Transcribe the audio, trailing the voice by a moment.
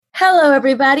Hello,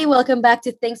 everybody. Welcome back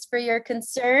to Thanks for Your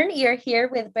Concern. You're here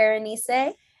with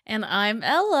Berenice. And I'm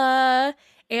Ella.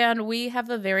 And we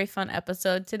have a very fun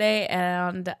episode today.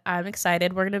 And I'm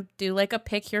excited. We're going to do like a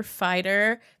pick your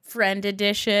fighter friend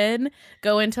edition,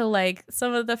 go into like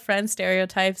some of the friend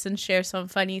stereotypes and share some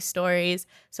funny stories.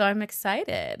 So I'm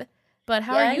excited. But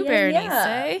how are you,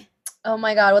 Berenice? Oh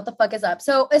my God, what the fuck is up?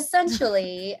 So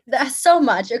essentially, that's so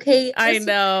much, okay? I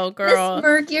know, This girl.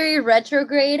 Mercury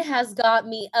retrograde has got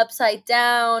me upside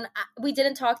down. We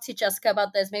didn't talk to Jessica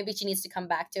about this. Maybe she needs to come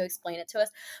back to explain it to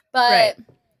us. But Right.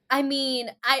 I mean,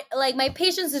 my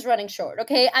patience is running short,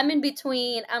 okay? I'm in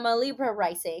between. I'm a Libra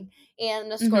rising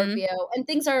and a Scorpio, and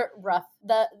things are rough.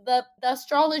 The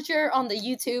astrologer on the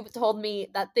YouTube told me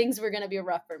that things were gonna be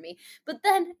rough for me, but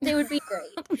then they would be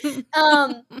great.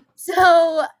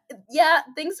 So yeah,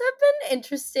 things have been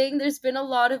interesting. There's been a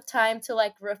lot of time to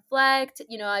like reflect.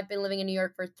 You know, I've been living in New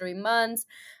York for 3 months.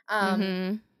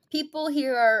 People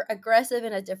here are aggressive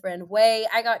in a different way.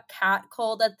 I got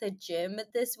catcalled at the gym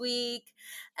this week,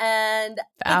 and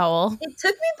Foul. it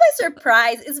took me by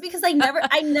surprise. It's because I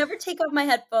never take off my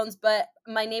headphones, but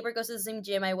my neighbor goes to the same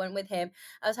gym. I went with him.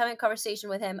 I was having a conversation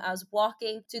with him. I was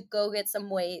walking to go get some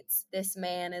weights. This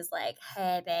man is like,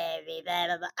 "Hey, baby," blah,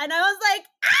 blah, blah. And I was like,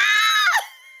 "Ah!"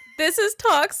 This is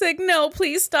toxic. No,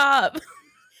 please stop.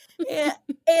 Yeah,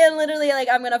 and literally like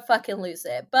I'm gonna fucking lose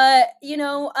it. But you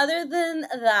know, other than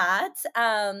that,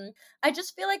 I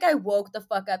just feel like I woke the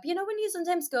fuck up. You know, when you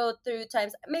sometimes go through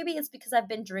times, maybe it's because I've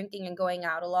been drinking and going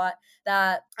out a lot,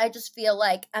 that I just feel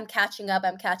like I'm catching up,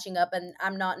 and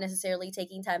I'm not necessarily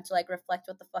taking time to like reflect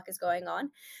what the fuck is going on.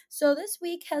 So this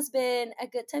week has been a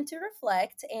good time to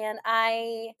reflect, and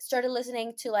I started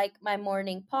listening to like my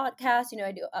morning podcast. You know,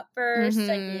 I do Up First,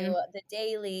 I do the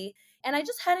daily, and I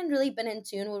just hadn't really been in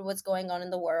tune with what's going on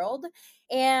in the world.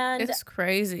 And It's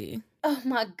crazy. oh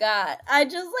my God, I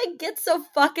just like get so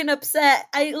fucking upset.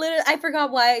 I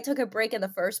forgot why I took a break in the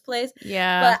first place.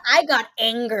 Yeah. But I got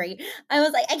angry. I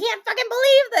was like, I can't fucking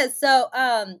believe this. So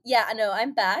yeah, I know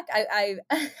I'm back.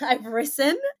 I've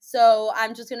risen. So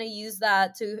I'm just gonna use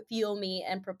that to fuel me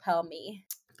and propel me.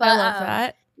 But I love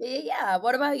that. Yeah,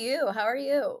 what about you? How are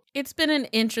you? It's been an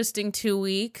interesting 2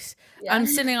 weeks. Yeah. I'm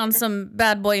sitting on some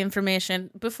bad boy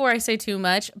information before I say too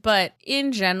much, but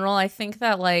in general, I think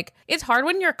that like it's hard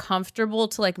when you're comfortable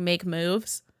to like make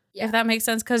moves. Yeah. If that makes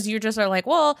sense, because you just are like,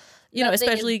 well, you know,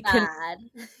 especially bad.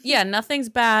 Yeah, nothing's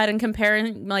bad. And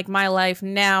comparing like my life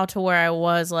now to where I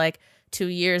was like 2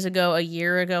 years ago, a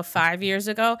year ago, 5 years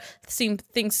ago,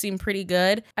 things seem pretty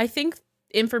good. I think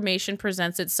information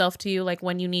presents itself to you like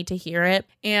when you need to hear it.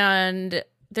 And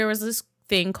there was this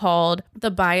thing called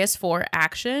the bias for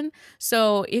action.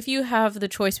 So if you have the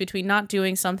choice between not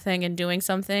doing something and doing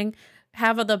something,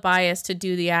 have the bias to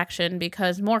do the action,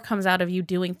 because more comes out of you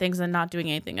doing things than not doing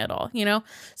anything at all, you know?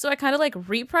 So I kind of like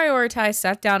reprioritized,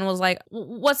 sat down, was like,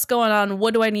 what's going on?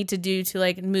 What do I need to do to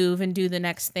like move and do the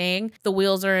next thing? The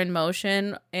wheels are in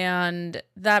motion, and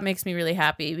that makes me really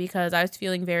happy because I was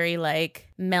feeling very like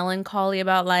melancholy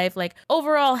about life, like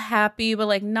overall happy, but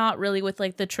like not really with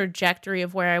like the trajectory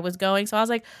of where I was going. So I was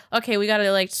like, okay, we got to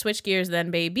like switch gears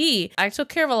then, baby. I took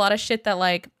care of a lot of shit that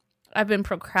like I've been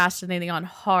procrastinating on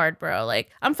hard, bro. Like,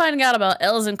 I'm finding out about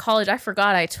L's in college I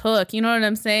forgot I took. You know what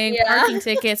I'm saying? Yeah. Parking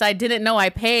tickets I didn't know I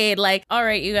paid. Like, all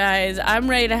right, you guys, I'm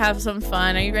ready to have some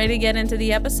fun. Are you ready to get into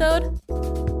the episode?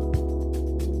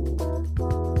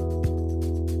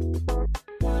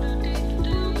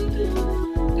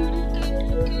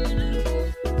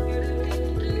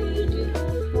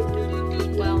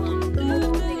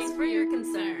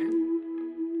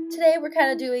 Today we're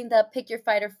kind of doing the pick your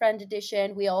fighter friend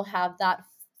edition. We all have that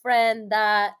friend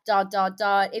that ...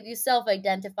 If you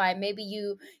self-identify, maybe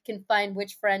you can find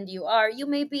which friend you are. You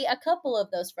may be a couple of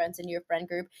those friends in your friend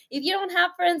group. If you don't have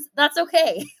friends, that's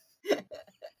okay.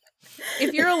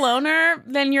 If you're a loner,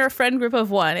 then you're a friend group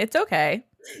of one. It's okay.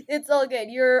 It's all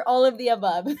good. You're all of the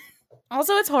above.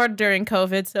 Also, it's hard during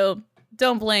COVID, so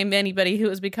don't blame anybody who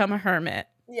has become a hermit.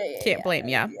 Can't blame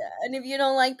ya. Yeah, and if you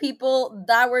don't like people,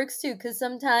 that works too. Because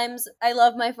sometimes I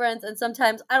love my friends, and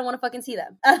sometimes I don't want to fucking see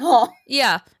them at all.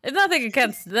 Yeah, it's nothing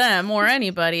against them or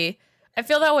anybody. I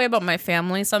feel that way about my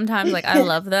family sometimes. Like, I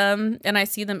love them and I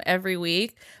see them every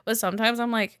week, but sometimes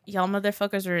I'm like, y'all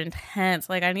motherfuckers are intense.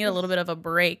 Like, I need a little bit of a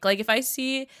break. Like, if I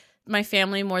see my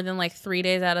family more than like 3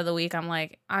 days out of the week, I'm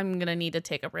like, I'm gonna need to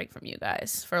take a break from you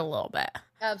guys for a little bit.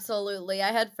 Absolutely.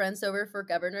 I had friends over for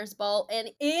Governor's Ball, and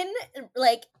in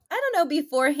like, I don't know,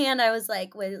 beforehand I was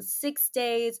like, with 6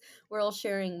 days, we're all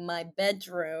sharing my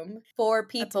bedroom, 4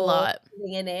 people That's a lot.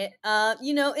 living in it.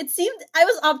 You know, it seemed I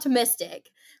was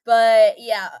optimistic. But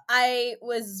yeah, I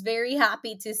was very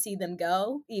happy to see them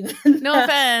go. Even No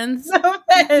offense. no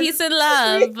offense. Peace and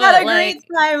love. We But had a like, great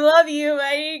time. Love you.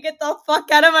 I need to get the fuck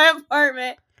out of my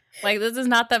apartment. like this is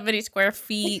not that many square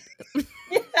feet.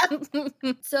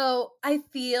 So I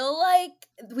feel like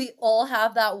we all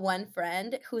have that one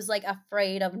friend who's like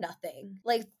afraid of nothing,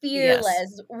 like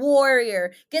fearless,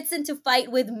 warrior, gets into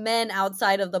fight with men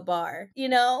outside of the bar, you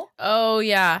know? Oh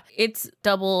yeah, it's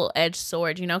double-edged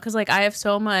sword, you know, because like I have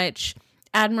so much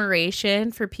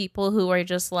admiration for people who are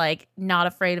just like not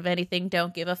afraid of anything,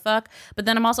 don't give a fuck. But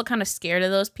then I'm also kind of scared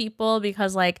of those people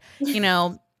because like, you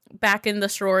know, back in the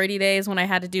sorority days when I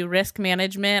had to do risk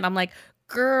management, I'm like,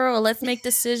 girl, let's make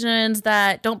decisions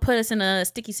that don't put us in a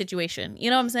sticky situation. You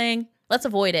know what I'm saying? Let's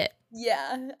avoid it.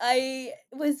 Yeah, I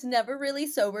was never really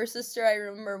sober sister. I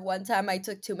remember one time I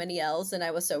took too many L's and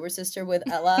I was sober sister with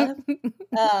Ella.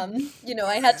 You know,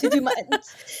 I had to do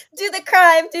the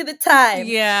crime, do the time.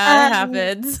 Yeah, it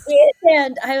happens.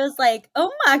 And I was like,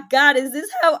 oh my God, is this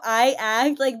how I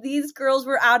act? Like these girls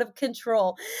were out of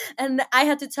control. And I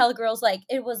had to tell girls like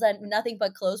it was a nothing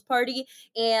but clothes party.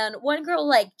 And one girl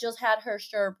like just had her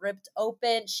shirt ripped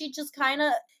open. She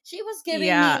was giving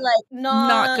me like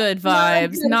not good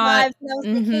vibes. Not And I was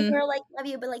like, hey girl, like love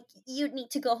you, but like you need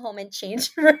to go home and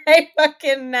change right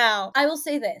fucking now. I will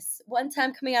say this. One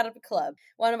time coming out of a club,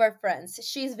 one of our friends,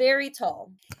 she's very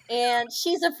tall and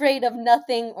she's afraid of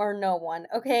nothing or no one,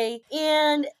 okay?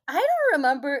 And I don't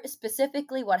remember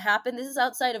specifically what happened. This is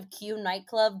outside of Q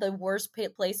nightclub, the worst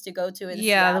place to go to in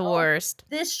Seattle. The worst.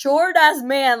 This short ass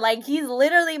man, like he's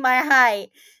literally my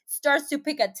height, starts to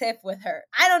pick a tiff with her.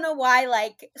 I don't know why,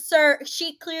 like, sir,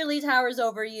 she clearly towers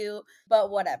over you,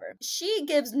 but whatever. She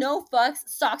gives no fucks,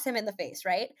 socks him in the face,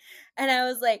 right? And I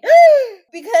was like,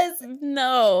 because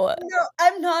no,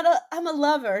 I'm a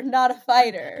lover, not a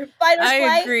fighter. Fight or flight.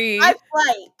 I agree.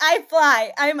 I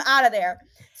fly. I'm out of there.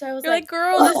 So I was like,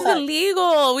 girl, this is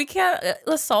illegal. We can't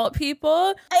assault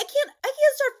people. I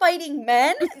can't start fighting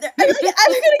men. I'm gonna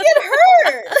get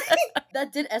hurt.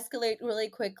 That did escalate really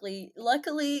quickly.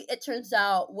 Luckily, it turns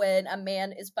out when a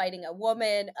man is fighting a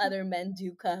woman, other men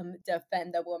do come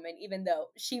defend the woman, even though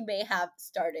she may have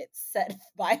started said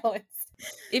violence.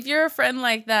 If you're a friend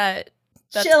like that,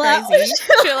 that's chill crazy.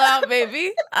 Out. Chill out,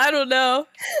 baby. I don't know.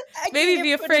 Maybe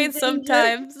be afraid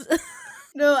sometimes.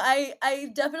 No, I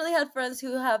definitely had friends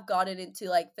who have gotten into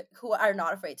like who are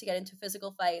not afraid to get into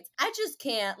physical fights. I just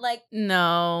can't. Like,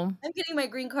 no, I'm getting my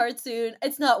green card soon.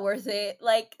 It's not worth it.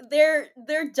 Like their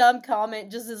dumb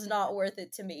comment just is not worth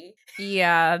it to me.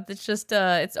 Yeah, it's just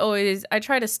it's always I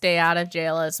try to stay out of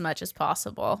jail as much as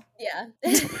possible. Yeah.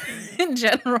 In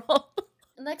general.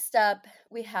 Next up,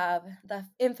 we have the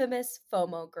infamous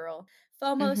FOMO girl.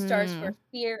 FOMO starts for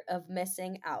fear of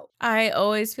missing out. I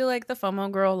always feel like the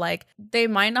FOMO girl, like, they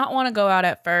might not want to go out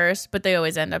at first, but they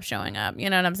always end up showing up. You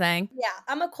know what I'm saying? Yeah,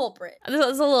 I'm a culprit. This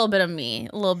is a little bit of me.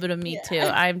 A little bit of me, too.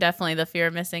 I'm definitely the fear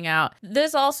of missing out.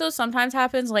 This also sometimes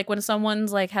happens, like, when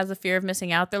someone's, like, has a fear of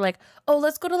missing out, they're like, oh,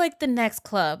 let's go to, like, the next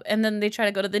club. And then they try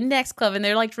to go to the next club, and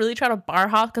they're, like, really trying to bar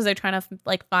hop because they're trying to,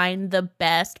 like, find the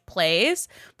best place.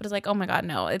 But it's like, oh, my God,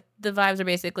 no. The vibes are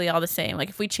basically all the same. Like,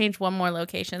 if we change one more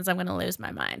locations, I'm going to lose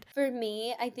my mind. For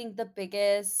me, I think the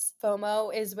biggest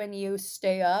FOMO is when you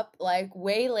stay up like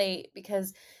way late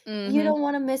because you don't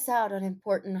want to miss out on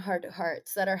important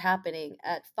heart-to-hearts that are happening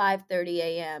at 5:30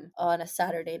 a.m. on a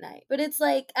Saturday night. But it's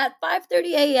like at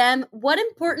 5:30 a.m., what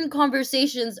important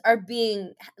conversations are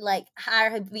being had?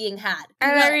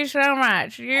 I love you so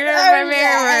much. You're my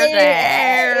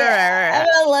favorite birthday.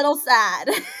 I'm a little sad.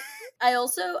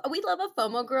 We love a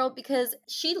FOMO girl because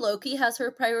she low-key has her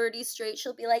priorities straight.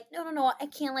 She'll be like, no, I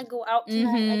can't like go out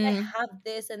tonight. Like I have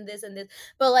this and this and this.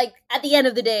 But like at the end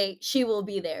of the day, she will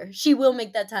be there. She will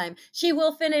make that time. She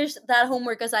will finish that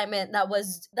homework assignment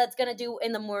that's gonna do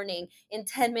in the morning in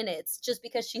 10 minutes just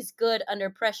because she's good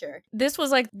under pressure. This was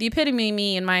like the epitome of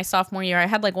me in my sophomore year. I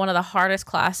had like one of the hardest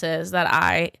classes that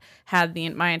I had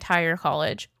my entire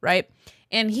college, right?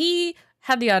 And he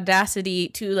had the audacity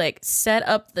to like set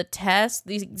up the test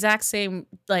the exact same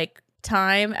like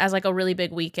time as like a really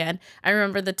big weekend. I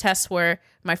remember the tests were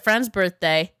my friend's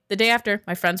birthday, the day after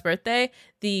my friend's birthday,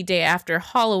 the day after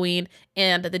Halloween,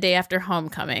 and the day after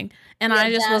homecoming. And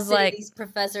I just was like, these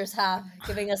professors have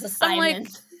giving us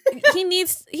assignments. he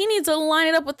needs to line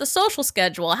it up with the social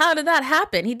schedule. How did that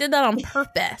happen? He did that on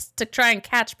purpose to try and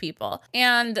catch people.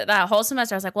 And that whole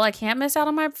semester I was like, well, I can't miss out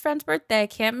on my friend's birthday. I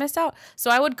can't miss out.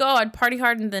 So I would go, I'd party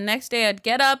hard, and the next day I'd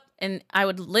get up and I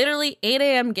would literally 8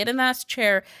 a.m. get in that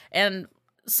chair and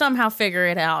somehow figure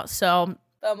it out. So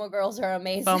FOMO girls are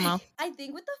amazing. FOMO. I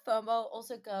think with the FOMO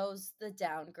also goes the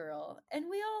down girl. And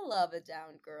we all love a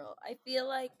down girl. I feel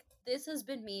like this has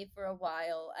been me for a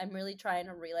while. I'm really trying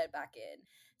to reel it back in.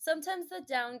 Sometimes the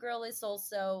down girl is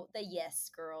also the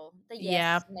yes girl, the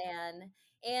yes man.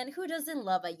 And who doesn't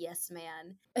love a yes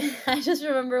man? I just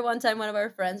remember one time one of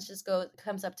our friends just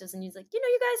comes up to us and he's like, you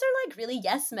guys are like really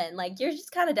yes men. Like you're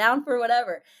just kind of down for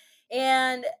whatever.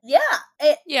 And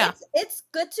it's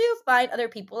good to find other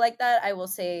people like that. I will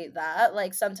say that.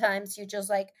 Like sometimes you just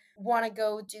like want to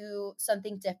go do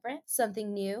something different,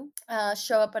 something new,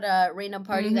 show up at a random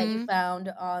party that you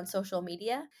found on social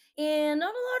media. And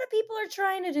not a lot of people are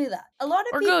trying to do that. A lot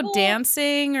of people go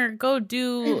dancing or go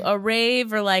do a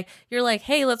rave, or like you're like,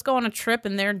 hey, let's go on a trip,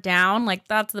 and they're down. Like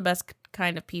that's the best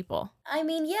kind of people. I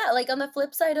mean, yeah, like on the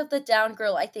flip side of the down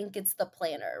girl, I think it's the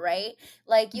planner, right?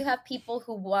 Like you have people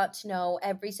who want to know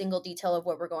every single detail of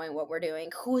what we're doing,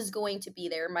 who's going to be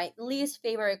there. My least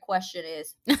favorite question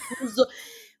is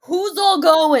who's all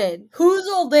going? Who's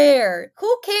all there?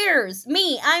 Who cares?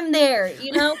 Me, I'm there,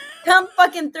 come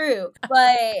fucking through.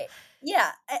 But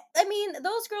yeah, I mean,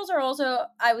 those girls are also,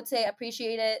 I would say,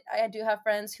 appreciated. I do have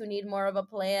friends who need more of a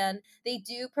plan. They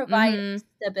do provide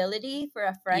stability for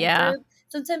a friend group.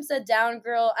 Sometimes as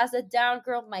a down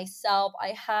girl myself, I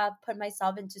have put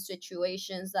myself into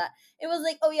situations that it was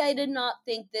like, oh yeah, I did not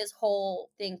think this whole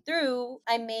thing through.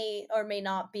 I may or may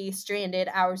not be stranded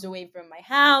hours away from my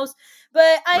house,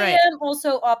 but I am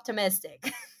also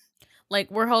optimistic. Like,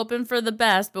 we're hoping for the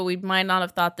best, but we might not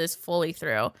have thought this fully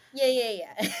through.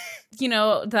 Yeah.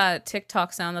 That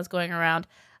TikTok sound that's going around.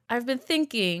 I've been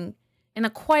thinking in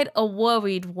quite a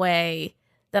worried way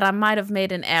that I might have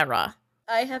made an error.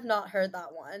 I have not heard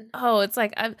that one. Oh, it's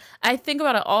like, I think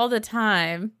about it all the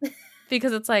time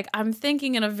because it's like, I'm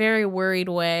thinking in a very worried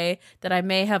way that I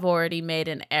may have already made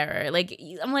an error. Like,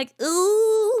 I'm like,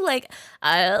 ooh,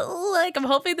 I'm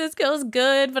hoping this goes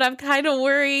good, but I'm kind of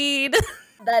worried.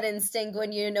 That instinct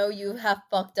when you have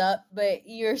fucked up, but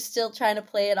you're still trying to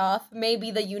play it off. Maybe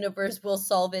the universe will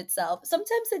solve itself.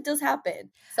 Sometimes it does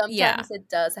happen. It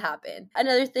does happen.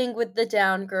 Another thing with the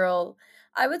down girl,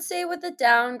 I would say with the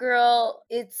down girl,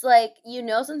 it's like,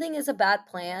 something is a bad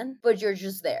plan, but you're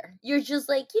just there. You're just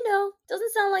like,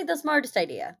 doesn't sound like the smartest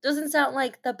idea. Doesn't sound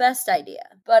like the best idea,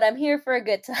 but I'm here for a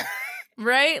good time.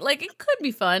 Right? Like, it could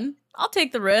be fun. I'll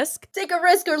take the risk. Take a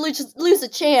risk or lose a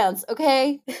chance,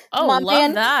 okay? Oh,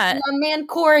 that. My man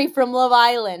Corey from Love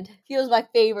Island. He was my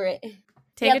favorite.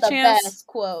 Take a chance. The best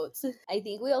quotes. I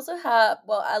think we also have,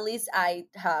 well, at least I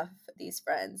have these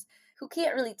friends who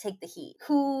can't really take the heat.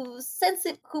 Who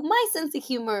my sense of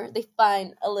humor, they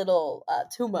find a little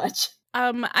too much.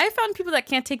 I found people that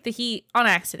can't take the heat on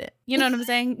accident. You know what I'm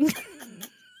saying?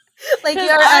 Like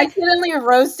you're accidentally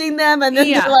roasting them and then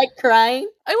they're like crying.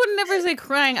 I would never say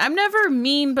crying. I'm never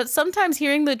mean, but sometimes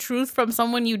hearing the truth from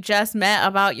someone you just met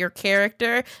about your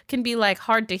character can be like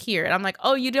hard to hear. And I'm like,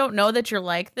 oh, you don't know that you're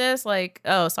like this? Like,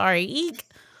 oh, sorry. Eek.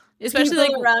 Especially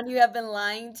people around you have been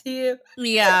lying to you.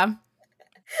 Yeah.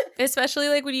 Especially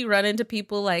like when you run into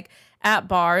people like at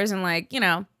bars and like,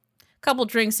 couple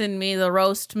drinks in me, the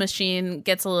roast machine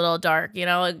gets a little dark.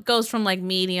 It goes from like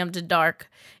medium to dark,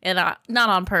 and not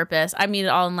on purpose. I mean it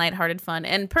all in lighthearted fun.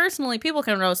 And personally, people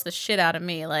can roast the shit out of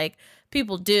me, like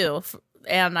people do,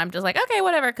 and I'm just like, okay,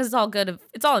 whatever, because it's all good.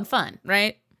 It's all in fun,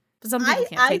 right? But some people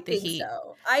can't take the heat.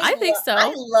 I think so.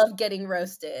 I love getting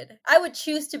roasted. I would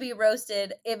choose to be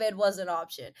roasted if it was an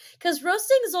option, because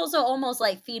roasting is also almost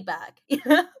like feedback.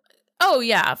 Oh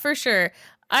yeah, for sure.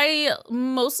 I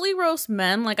mostly roast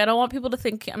men. Like, I don't want people to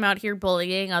think I'm out here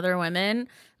bullying other women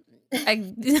that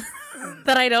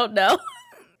I don't know.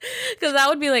 Because that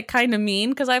would be like kind of mean.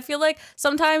 Because I feel like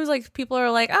sometimes like people are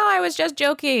like, oh, I was just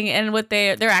joking, and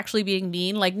they're actually being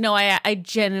mean. Like, no, I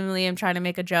genuinely am trying to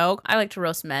make a joke. I like to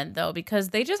roast men though, because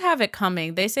they just have it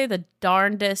coming. They say the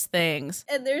darndest things,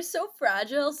 and they're so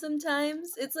fragile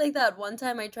sometimes. It's like that one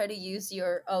time I tried to use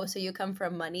your so you come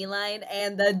from money line,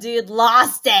 and the dude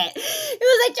lost it. It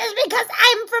was like, just because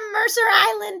I'm from Mercer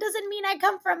Island doesn't mean I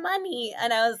come from money.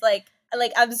 And I was like,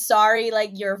 I'm sorry, like,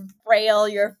 you're frail,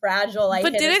 you're fragile.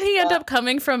 But didn't he end up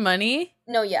coming from money?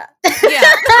 No, yeah.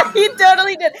 Yeah. He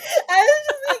totally did. I was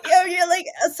just like, oh, you're like,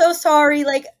 so sorry.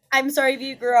 Like, I'm sorry if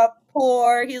you grew up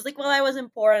poor. He was like, well, I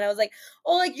wasn't poor. And I was like,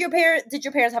 oh, like, did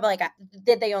your parents have, like,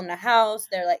 did they own a house?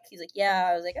 He's like, yeah.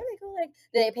 I was like, okay, cool. Like,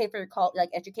 did they pay for your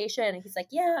education? And he's like,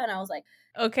 yeah. And I was like,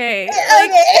 okay. Okay.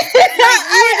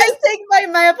 I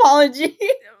take my apology.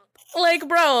 Like,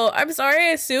 bro, I'm sorry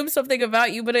I assumed something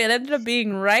about you, but it ended up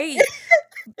being right.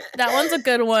 That one's a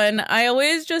good one.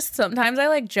 Sometimes I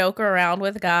like joke around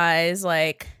with guys,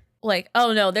 like, like,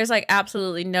 oh no, there's like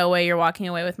absolutely no way you're walking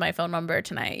away with my phone number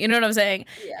tonight. You know what I'm saying?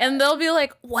 Yeah. And they'll be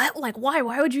like, what? Like, why?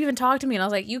 Why would you even talk to me? And I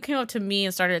was like, you came up to me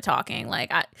and started talking.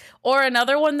 Like, or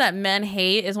another one that men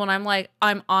hate is when I'm like,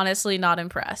 I'm honestly not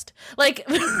impressed. Like,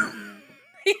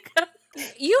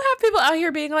 you have people out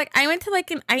here being like, I went to like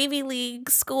an Ivy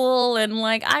League school and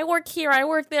like I work here, I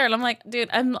work there. And I'm like, dude,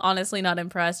 I'm honestly not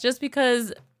impressed just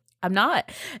because I'm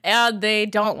not. And they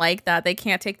don't like that. They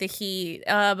can't take the heat.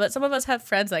 But some of us have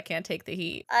friends that can't take the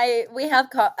heat.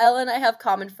 Ella and I have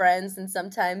common friends, and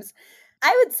sometimes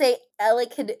I would say Ella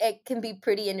can be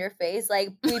pretty in your face. Like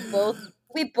we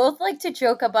both like to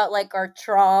joke about like our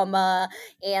trauma,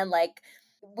 and like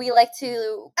we like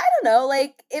to, I don't know,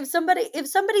 like if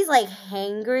somebody's like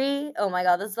hangry, oh my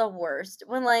god, that's the worst.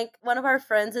 When like one of our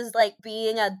friends is like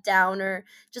being a downer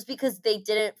just because they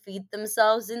didn't feed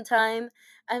themselves in time,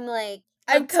 I'm like,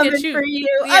 I'm coming for you.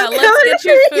 Yeah, let's get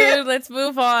your food. Let's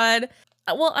move on.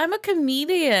 Well, I'm a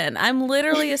comedian. I'm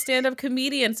literally a stand-up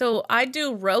comedian. So I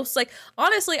do roasts. Like,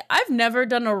 honestly, I've never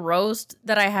done a roast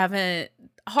that I haven't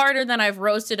harder than I've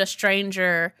roasted a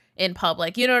stranger in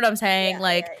public. You know what I'm saying?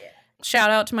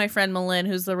 Shout out to my friend Malin,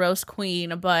 who's the roast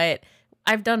queen, but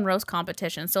I've done roast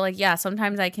competitions. So like, yeah,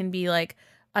 sometimes I can be like,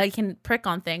 I can prick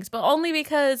on things, but only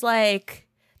because like,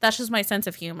 that's just my sense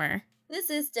of humor. This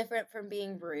is different from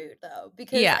being rude, though,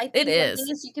 because yeah, I think it is. The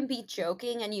thing is you can be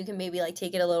joking and you can maybe like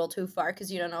take it a little too far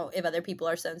because you don't know if other people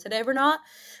are sensitive or not.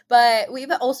 But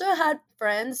we've also had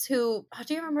friends who,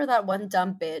 do you remember that one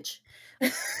dumb bitch?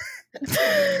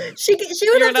 she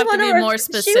would have to be more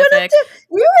specific.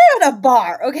 We were at a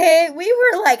bar, okay? We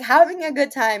were like having a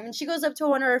good time, and she goes up to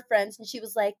one of her friends and she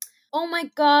was like, oh my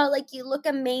god, like you look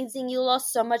amazing, you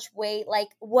lost so much weight, like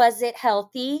was it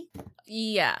healthy?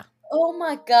 Yeah. Oh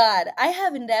my god, I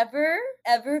have never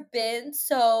ever been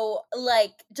so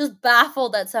like just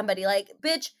baffled at somebody. Like,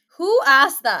 bitch, who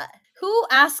asked that? Who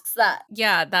asks that?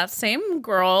 Yeah, that same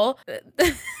girl.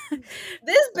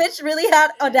 This bitch really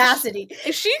had audacity.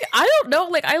 I don't know,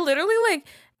 like I literally like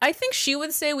I think she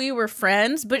would say we were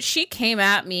friends, but she came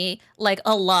at me like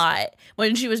a lot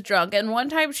when she was drunk. And one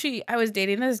time I was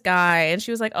dating this guy and she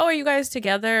was like, oh, are you guys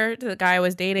together? The guy I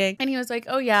was dating. And he was like,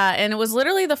 oh yeah. And it was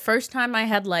literally the first time I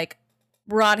had like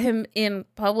brought him in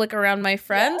public around my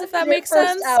friends, if that makes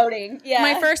sense. Outing. Yeah.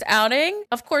 My first outing.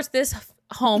 Of course, this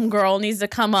homegirl needs to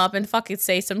come up and fucking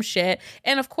say some shit.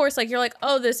 And of course, like, you're like,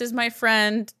 oh, this is my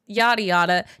friend, yada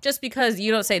yada, just because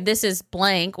you don't say this is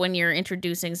blank when you're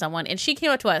introducing someone. And she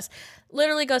came up to us,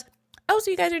 literally goes, oh,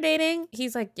 so you guys are dating?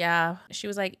 He's like, yeah. She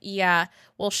was like, yeah,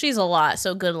 well, she's a lot,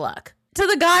 so good luck. To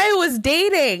the guy who was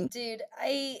dating. Dude,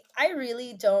 I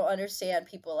really don't understand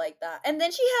people like that. And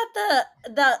then she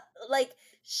had the like,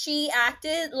 she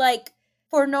acted like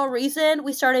for no reason.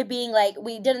 We started being like,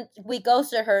 we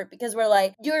ghosted her because we're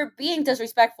like, you're being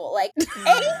disrespectful. Like,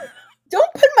 hey,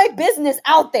 don't put my business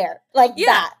out there like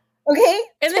that. Okay?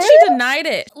 And then she denied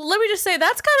it. Let me just say,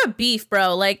 that's kind of beef,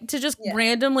 bro. Like, to just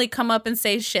randomly come up and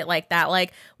say shit like that.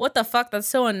 Like, what the fuck? That's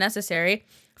so unnecessary.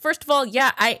 First of all,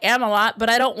 yeah, I am a lot, but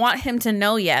I don't want him to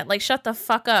know yet. Like, shut the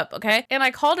fuck up, okay? And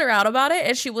I called her out about it,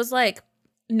 and she was like,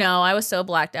 no, I was so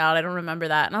blacked out. I don't remember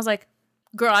that. And I was like,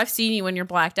 girl, I've seen you when you're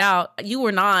blacked out. You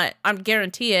were not. I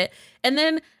guarantee it. And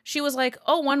then she was like,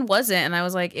 oh, when was it? And I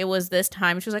was like, it was this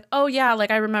time. She was like, oh, yeah, like,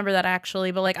 I remember that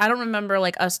actually. But, like, I don't remember,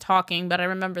 like, us talking, but I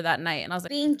remember that night. And I was like,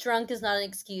 being drunk is not an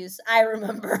excuse. I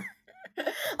remember.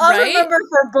 I'll remember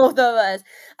for both of us.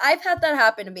 I've had that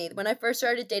happen to me when I first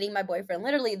started dating my boyfriend.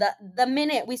 Literally, the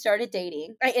minute we started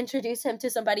dating, I introduced him to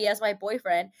somebody as my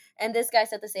boyfriend, and this guy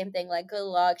said the same thing, like, good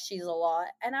luck, she's a lot.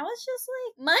 And I was just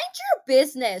like, mind your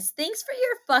business. Thanks for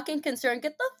your fucking concern.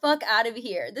 Get the fuck out of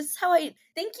here. This is how thank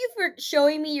you for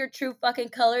showing me your true fucking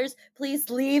colors. Please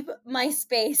leave my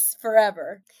space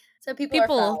forever. So people are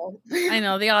foul. I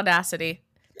know, the audacity.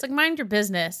 It's like, mind your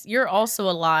business. You're also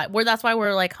a lot. That's why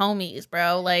we're like homies,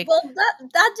 bro. Like, well,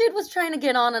 that dude was trying to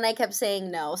get on, and I kept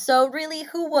saying no. So really,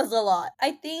 who was a lot?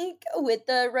 I think with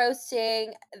the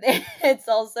roasting, it's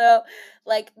also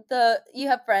like you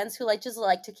have friends who like just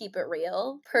like to keep it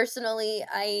real. Personally,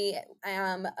 I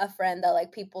am a friend that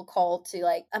like people call to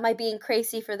like, am I being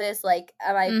crazy for this? Like,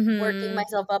 am I working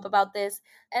myself up about this?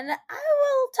 And I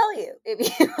will tell you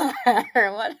if you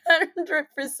are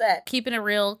 100%. Keeping it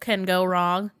real can go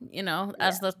wrong, you know,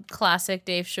 as the classic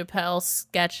Dave Chappelle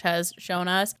sketch has shown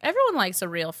us. Everyone likes a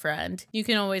real friend. You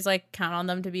can always like count on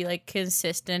them to be like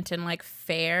consistent and like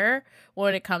fair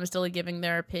when it comes to like giving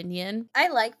their opinion. I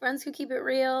like friends who keep it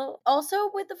real. Also,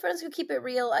 with the friends who keep it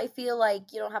real, I feel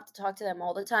like you don't have to talk to them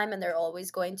all the time and they're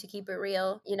always going to keep it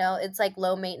real. You know, it's like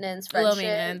low maintenance friendship. Low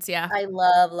maintenance, yeah. I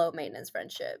love low maintenance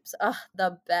friendships. Ugh,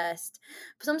 the best.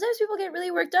 Sometimes people get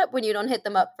really worked up when you don't hit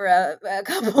them up for a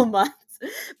couple months.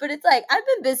 But it's like, I've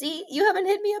been busy. You haven't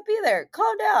hit me up either.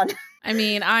 Calm down. I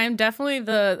mean, I'm definitely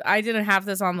I didn't have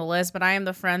this on the list, but I am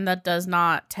the friend that does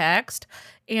not text.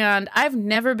 And I've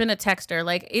never been a texter.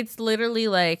 Like, it's literally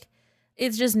like,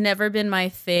 it's just never been my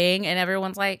thing. And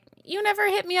everyone's like, you never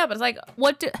hit me up. It's like,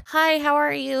 hi, how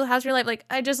are you? How's your life? Like,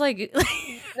 I just like,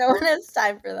 no one has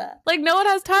time for that. Like, no one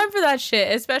has time for that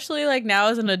shit, especially like now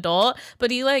as an adult.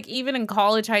 But like, even in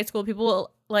college, high school,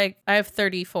 people like, I have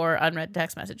 34 unread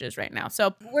text messages right now.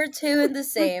 So we're two in the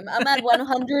same. I'm at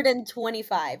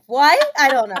 125. Why? I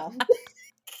don't know.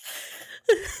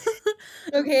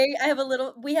 Okay,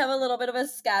 we have a little bit of a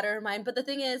scatter in mind, but the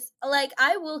thing is, like,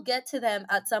 I will get to them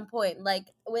at some point. Like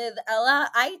with Ella,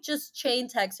 I just chain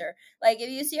text her. Like, if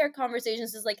you see our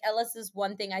conversations, it's like Ella says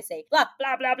one thing, I say blah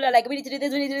blah blah blah. Like, we need to do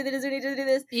this, we need to do this, we need to do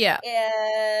this. Yeah,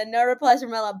 and no replies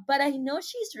from Ella, but I know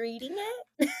she's reading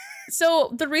it.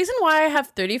 So the reason why I have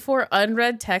 34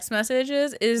 unread text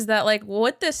messages is that, like,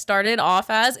 what this started off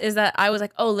as is that I was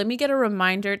like, oh, let me get a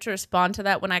reminder to respond to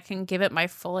that when I can give it my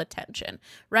full attention,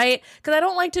 right? Because I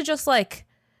don't like to just, like,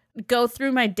 go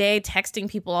through my day texting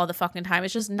people all the fucking time.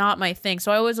 It's just not my thing.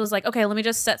 So I always was like, okay, let me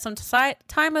just set some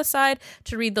time aside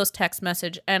to read those text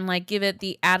message and, like, give it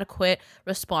the adequate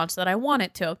response that I want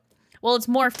it to. Well, it's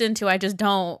morphed into I just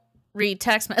don't read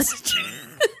text messages.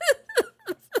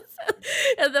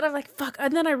 And then I'm like, fuck.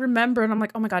 And then I remember and I'm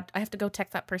like, oh my God, I have to go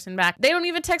text that person back. They don't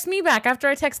even text me back after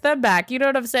I text them back. You know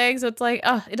what I'm saying? So it's like,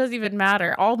 oh, it doesn't even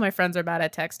matter. All my friends are bad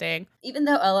at texting. Even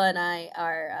though Ella and I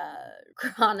are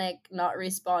chronic not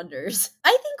responders, I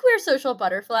think we're social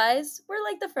butterflies. We're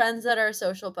like the friends that are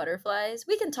social butterflies.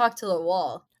 We can talk to the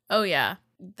wall. Oh, yeah.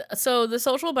 So the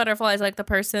social butterfly is like the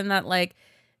person that like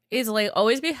is like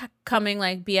always becoming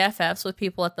like BFFs with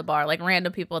people at the bar, like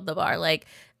random people at the bar. Like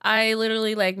I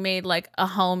literally like made like a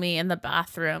homie in the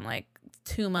bathroom like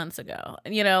 2 months ago.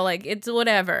 You know, like it's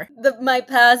whatever. My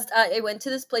past, I went to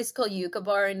this place called Yucca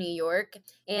Bar in New York,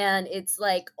 and it's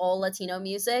like all Latino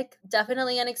music.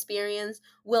 Definitely an experience.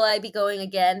 Will I be going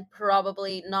again?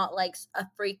 Probably not like a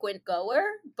frequent goer,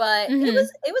 but it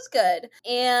was good.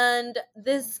 And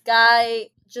this guy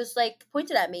just like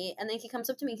pointed at me, and then he comes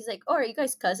up to me, he's like, oh, are you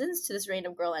guys cousins? To this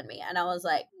random girl and me. And I was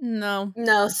like, no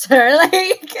sir,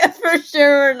 like for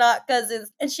sure we're not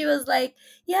cousins. And she was like,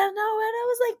 yeah, no. And I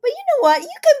was like, but you know what, you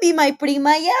can be my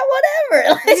prima, yeah,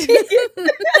 whatever.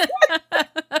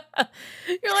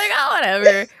 You're like, oh,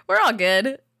 whatever, we're all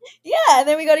good. Yeah, and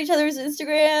then we got each other's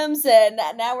Instagrams, and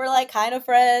now we're like kind of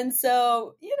friends.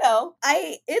 So, you know,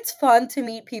 it's fun to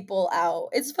meet people out.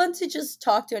 It's fun to just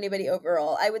talk to anybody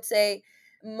overall. I would say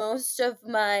most of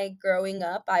my growing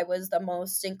up, I was the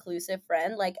most inclusive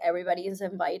friend. Like, everybody is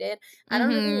invited. I don't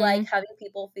really like having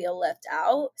people feel left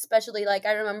out, especially like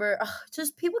I remember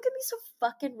just people can be so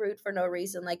fucking rude for no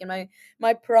reason. Like in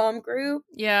my prom group,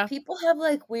 yeah, people have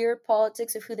like weird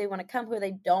politics of who they want to come, who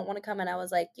they don't want to come, and I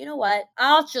was like, you know what,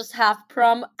 I'll just have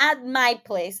prom at my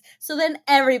place so then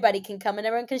everybody can come and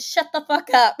everyone can shut the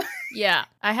fuck up. Yeah,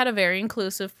 I had a very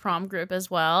inclusive prom group as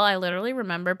well. I literally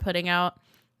remember putting out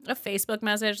a Facebook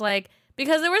message, like,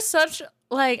 because there was such,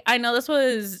 like, I know this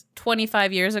was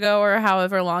 25 years ago or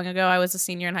however long ago. I was a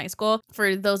senior in high school.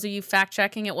 For those of you fact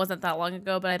checking, it wasn't that long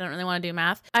ago, but I don't really want to do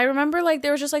math. I remember, like,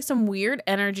 there was just, like, some weird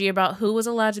energy about who was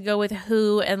allowed to go with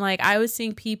who, and, like, I was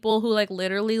seeing people who, like,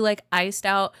 literally, like, iced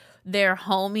out their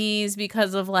homies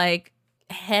because of, like,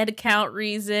 head count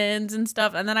reasons and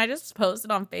stuff. And then I just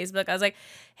posted on Facebook. I was like,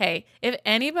 hey, if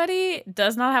anybody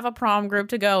does not have a prom group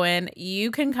to go in,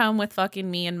 you can come with fucking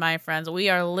me and my friends. We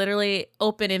are literally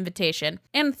open invitation.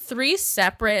 And 3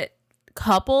 separate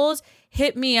couples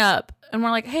hit me up and were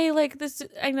like, hey, like this,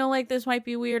 I know like this might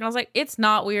be weird. And I was like, it's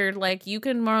not weird. Like, you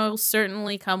can most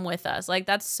certainly come with us. Like,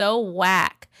 that's so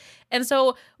whack. And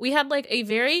so we had like a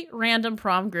very random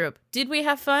prom group. Did we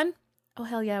have fun? Oh,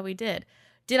 hell yeah, we did.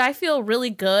 Did I feel really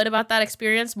good about that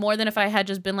experience more than if I had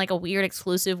just been like a weird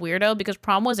exclusive weirdo? Because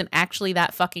prom wasn't actually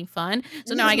that fucking fun.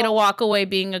 So now I get to walk away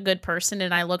being a good person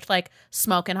and I looked like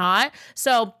smoking hot.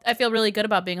 So I feel really good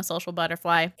about being a social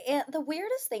butterfly. And the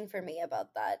weirdest thing for me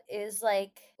about that is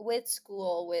like with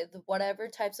school, with whatever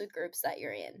types of groups that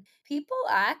you're in, people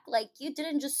act like you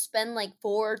didn't just spend like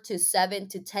 4 to 7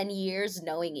 to 10 years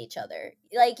knowing each other.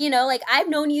 Like, you know, like I've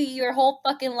known you your whole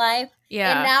fucking life.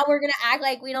 Yeah. And now we're gonna act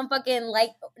like we don't fucking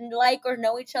like or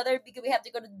know each other because we have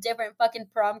to go to different fucking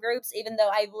prom groups, even though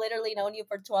I've literally known you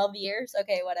for 12 years.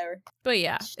 Okay, whatever. But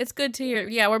yeah, it's good to hear.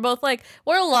 Yeah, we're both like,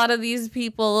 we're a lot of these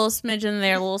people, a little smidgen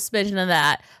there, a little smidgen of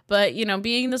that. But, you know,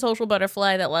 being the social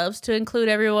butterfly that loves to include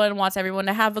everyone, wants everyone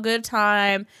to have a good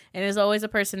time, and is always a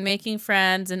person making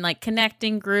friends and like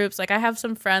connecting groups. Like I have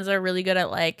some friends that are really good at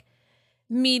like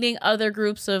meeting other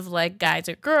groups of like guys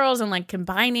or girls and like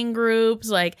combining groups.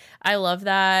 Like I love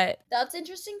that. That's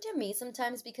interesting to me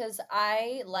sometimes because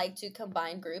I like to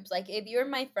combine groups. Like if you're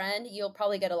my friend, you'll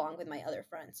probably get along with my other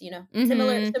friends, you know?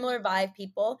 Similar vibe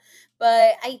people.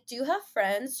 But I do have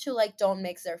friends who like don't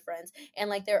mix their friends, and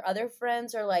like their other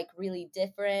friends are like really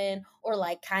different or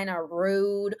like kind of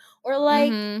rude or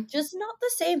like just not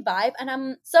the same vibe. And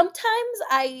I'm sometimes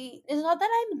it's not that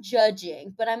I'm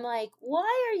judging, but I'm like,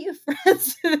 why are you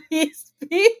friends with these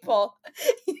people?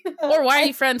 You know? Or why are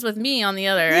you friends with me on the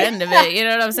other end of it? You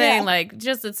know what I'm saying? Like,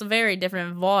 just it's very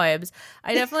different vibes.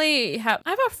 I have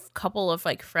a couple of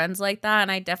like friends like that,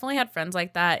 and I definitely had friends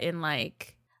like that in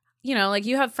like, you know, like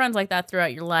you have friends like that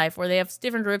throughout your life where they have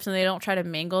different groups and they don't try to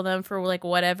mingle them for like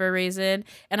whatever reason.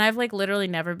 And I've like literally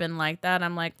never been like that.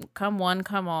 I'm like, come one,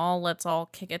 come all, let's all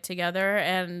kick it together.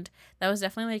 And that was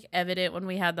definitely like evident when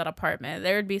we had that apartment.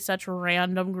 There would be such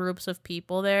random groups of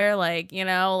people there. Like, you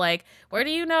know, like, where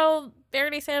do you know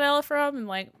Verity Sandella from? And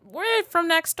like, we're from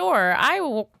next door.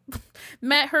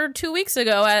 Met her 2 weeks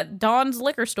ago at Dawn's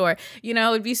liquor store. You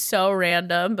know, it'd be so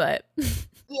random, but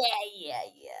Yeah.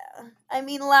 I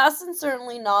mean, last and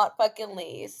certainly not fucking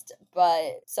least,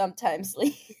 but sometimes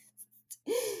least,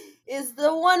 is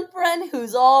the one friend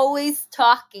who's always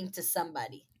talking to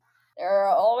somebody. They're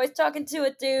always talking to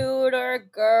a dude or a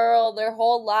girl. Their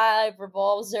whole life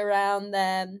revolves around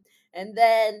them. And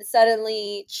then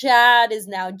suddenly Chad is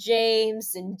now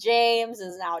James, and James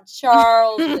is now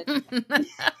Charles.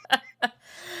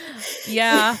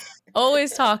 Yeah.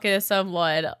 Always talking to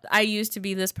someone. I used to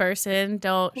be this person.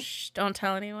 Don't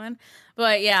tell anyone.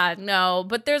 But yeah, no.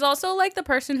 But there's also like the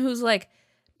person who's like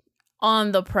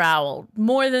on the prowl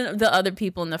more than the other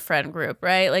people in the friend group,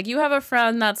 right? Like you have a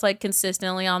friend that's like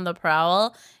consistently on the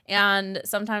prowl, and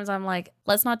sometimes I'm like,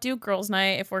 let's not do girls'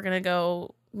 night if we're gonna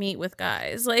go meet with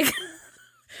guys. Like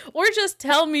or just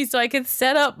tell me so I can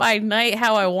set up my night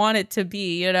how I want it to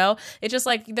be, you know? It's just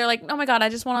like, they're like, oh my God, I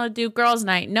just want to do girls'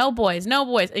 night. No boys.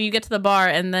 And you get to the bar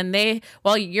and then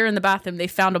while you're in the bathroom, they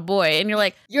found a boy. And you're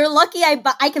like, you're lucky I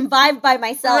can vibe by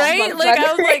myself. Right? Like,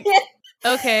 I was like,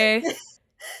 okay.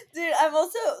 Dude, I'm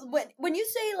also when you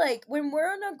say like when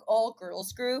we're in an all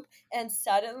girls group and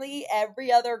suddenly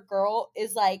every other girl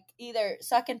is like either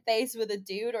sucking face with a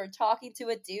dude or talking to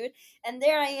a dude, and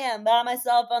there I am by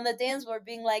myself on the dance floor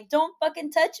being like, don't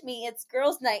fucking touch me, it's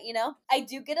girls' night, you know? I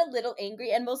do get a little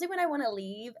angry, and mostly when I want to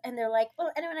leave and they're like,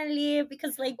 well, I don't want to leave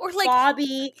because like, or like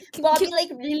Bobby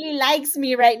like really likes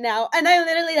me right now, and I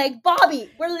literally like, Bobby,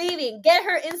 we're leaving, get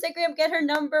her Instagram, get her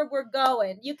number, we're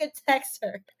going, you can text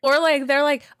her. Or like they're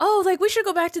like, oh, like we should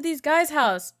go back to these guys'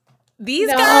 house. These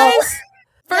guys?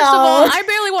 First of all, I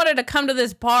barely wanted to come to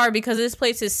this bar because this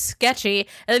place is sketchy.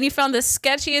 And then you found the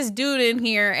sketchiest dude in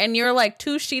here and you're like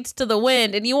 2 sheets to the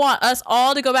wind and you want us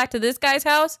all to go back to this guy's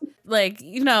house? Like,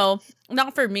 you know,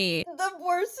 not for me. The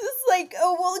worst is like,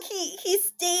 oh, well, he's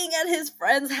staying at his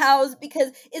friend's house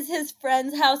because it's his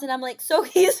friend's house. And I'm like, so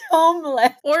he's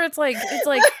homeless. Or it's like,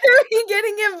 why are we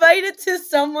getting invited to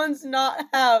someone's not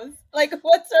house? Like,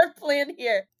 what's our plan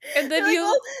here? And then like,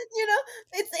 well, you know,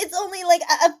 it's only like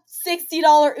a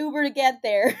 $60 Uber to get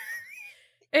there.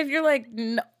 And you're like,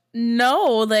 no,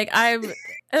 like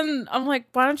and I'm like,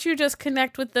 why don't you just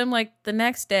connect with them like the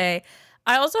next day?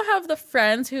 I also have the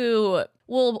friends who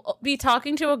will be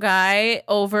talking to a guy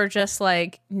over just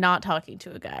like not talking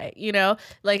to a guy, you know,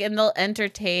 like, and they'll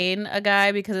entertain a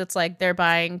guy because it's like they're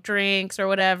buying drinks or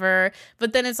whatever.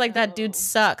 But then it's like that dude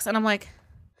sucks. And I'm like,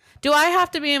 do I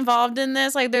have to be involved in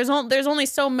this? Like, there's only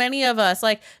so many of us.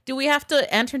 Like, do we have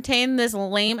to entertain this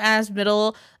lame ass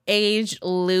middle-aged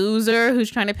loser who's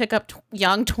trying to pick up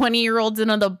young 20-year-olds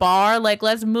into the bar? Like,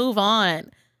 let's move on.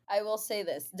 I will say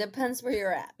this. Depends where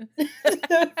you're at.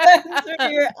 Depends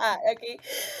where you're at, okay?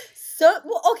 So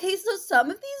some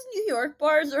of these New York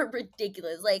bars are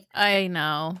ridiculous. Like, I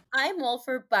know. I'm all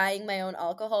for buying my own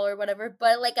alcohol or whatever,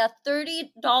 but like a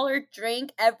 $30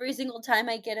 drink every single time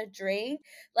I get a drink,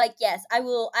 like, yes, I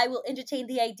will entertain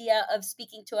the idea of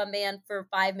speaking to a man for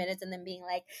 5 minutes and then being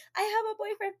like, I have a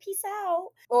boyfriend, peace out.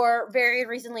 Or very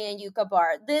recently in Yucca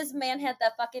bar, this man had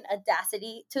the fucking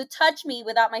audacity to touch me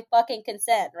without my fucking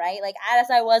consent, right? Like, as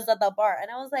I was at the bar,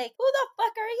 and I was like, who the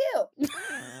fuck are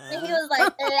you? And he was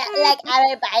like, I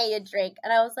will buy you a drink.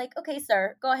 And I was like, okay,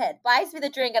 sir, go ahead. Buys me the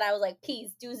drink. And I was like,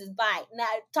 peace, deuces, bye. Now,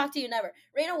 talk to you never.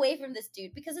 Ran away from this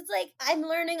dude because it's like, I'm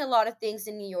learning a lot of things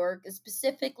in New York,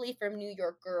 specifically from New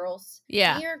York girls.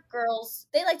 Yeah. New York girls,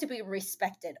 they like to be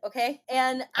respected, okay?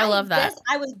 And I love that. guess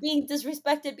I was being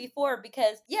disrespected before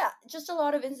because, yeah, just a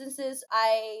lot of instances.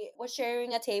 I was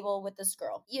sharing a table with this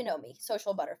girl. You know me,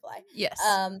 social butterfly. Yes.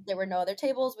 There were no other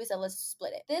tables. We said, let's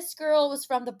split it. This girl was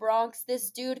from the Bronx.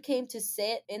 This dude came to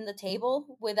sit in the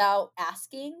table without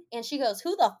asking. And she goes,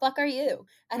 who the fuck are you?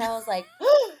 And I was like,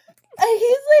 and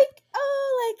he's like,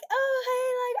 oh, hey,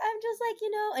 I'm just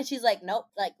and she's like, nope,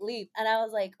 leave. And I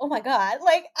was like, oh my God,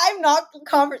 I'm not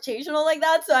confrontational like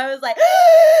that. So I was like,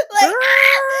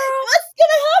 what's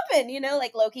gonna happen?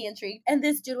 Low-key intrigued. And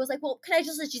this dude was like, well, can I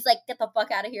just, she's like, get the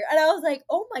fuck out of here. And I was like,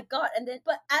 oh my God. And then,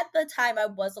 but at the time I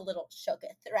was a little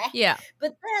shooketh, right? Yeah.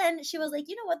 But then she was like,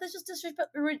 you know what, that's just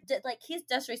disrespectful. He's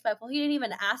disrespectful. He didn't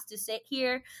even ask to sit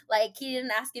here. He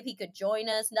didn't ask if he could join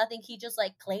us, nothing. He just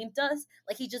claimed us.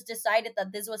 He just decided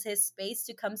that this was his space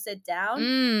to come sit down.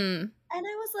 And I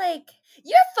was like,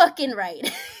 you're fucking right.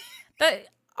 That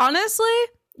honestly,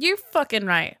 you're fucking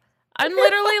right. I'm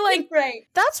literally right.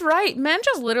 That's right. Men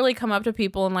just literally come up to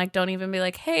people and don't even be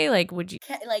like, hey, would you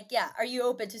are you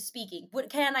open to speaking?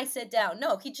 Can I sit down?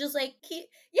 No, he just he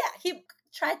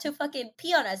tried to fucking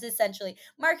pee on us, essentially.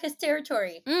 Mark his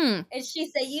territory. And she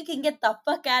said, you can get the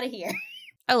fuck out of here.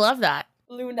 I love that.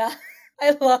 Luna.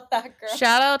 I love that girl.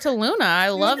 Shout out to Luna. I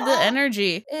love the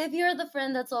energy. If you're the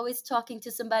friend that's always talking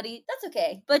to somebody, that's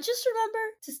okay. But just remember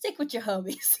to stick with your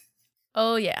homies.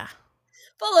 Oh, yeah.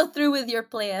 Follow through with your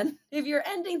plan. If you're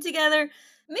ending together,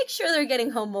 make sure they're getting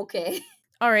home okay.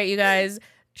 All right, you guys.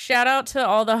 Shout out to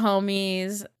all the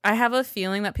homies. I have a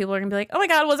feeling that people are going to be like, oh my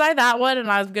God, was I that one?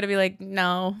 And I was going to be like,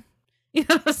 no. You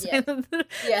know what I'm saying?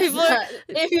 Yes.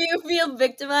 If you feel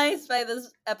victimized by this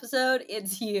episode,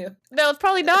 it's you. No, it's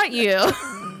probably not you.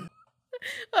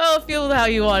 Oh, feel how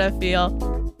you want to feel.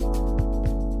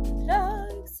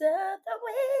 Plugs of the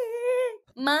week.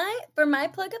 For my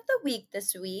plug of the week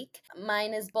this week,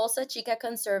 mine is Bolsa Chica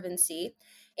Conservancy.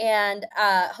 And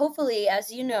hopefully, as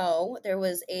you know, there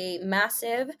was a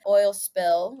massive oil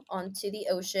spill onto the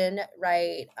ocean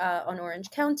right on Orange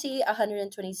County.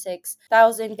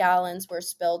 126,000 gallons were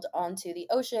spilled onto the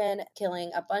ocean,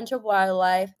 killing a bunch of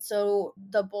wildlife. So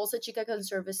the Bolsa Chica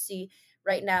Conservancy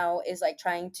right now is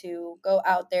trying to go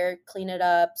out there, clean it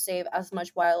up, save as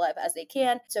much wildlife as they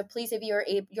can. So please, if you're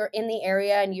in the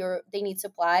area and they need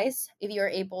supplies, if you're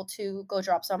able to go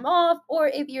drop some off, or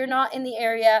if you're not in the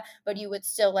area but you would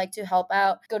still like to help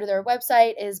out, go to their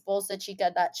website is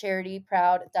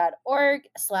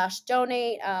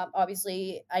bolsachica.charityproud.org/donate.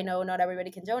 Obviously, I know not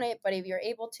everybody can donate, but if you're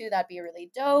able to, that'd be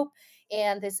really dope.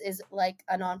 And this is a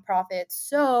nonprofit,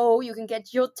 so you can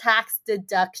get your tax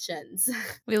deductions.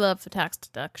 We love the tax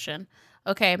deduction.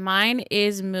 Okay, mine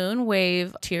is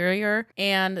Moonwave Interior,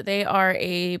 and they are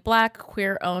a Black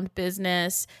queer-owned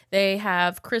business. They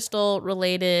have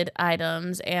crystal-related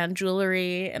items and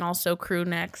jewelry, and also crew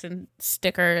necks and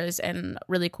stickers and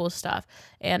really cool stuff.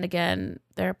 And again,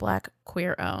 they're Black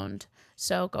queer-owned.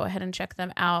 So go ahead and check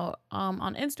them out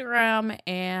on Instagram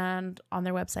and on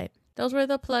their website. Those were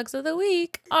the plugs of the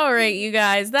week. All right, you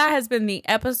guys, that has been the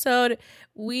episode.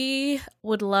 We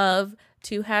would love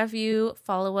to have you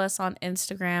follow us on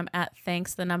Instagram at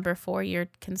thanks4your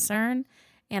concern.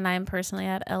 And I'm personally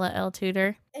at Ella L.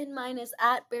 Tudor. And mine is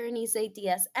at Berenice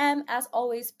DSM. As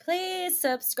always, please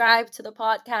subscribe to the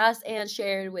podcast and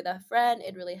share it with a friend.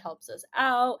 It really helps us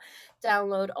out.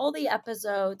 Download all the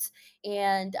episodes.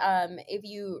 And if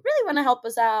you really want to help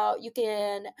us out, you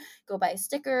can go buy a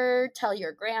sticker, tell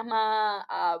your grandma.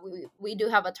 We do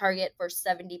have a target for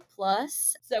 70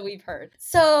 plus, so we've heard.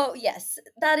 So yes,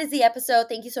 that is the episode.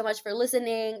 Thank you so much for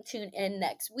listening. Tune in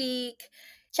next week.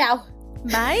 Ciao.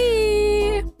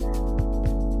 Bye.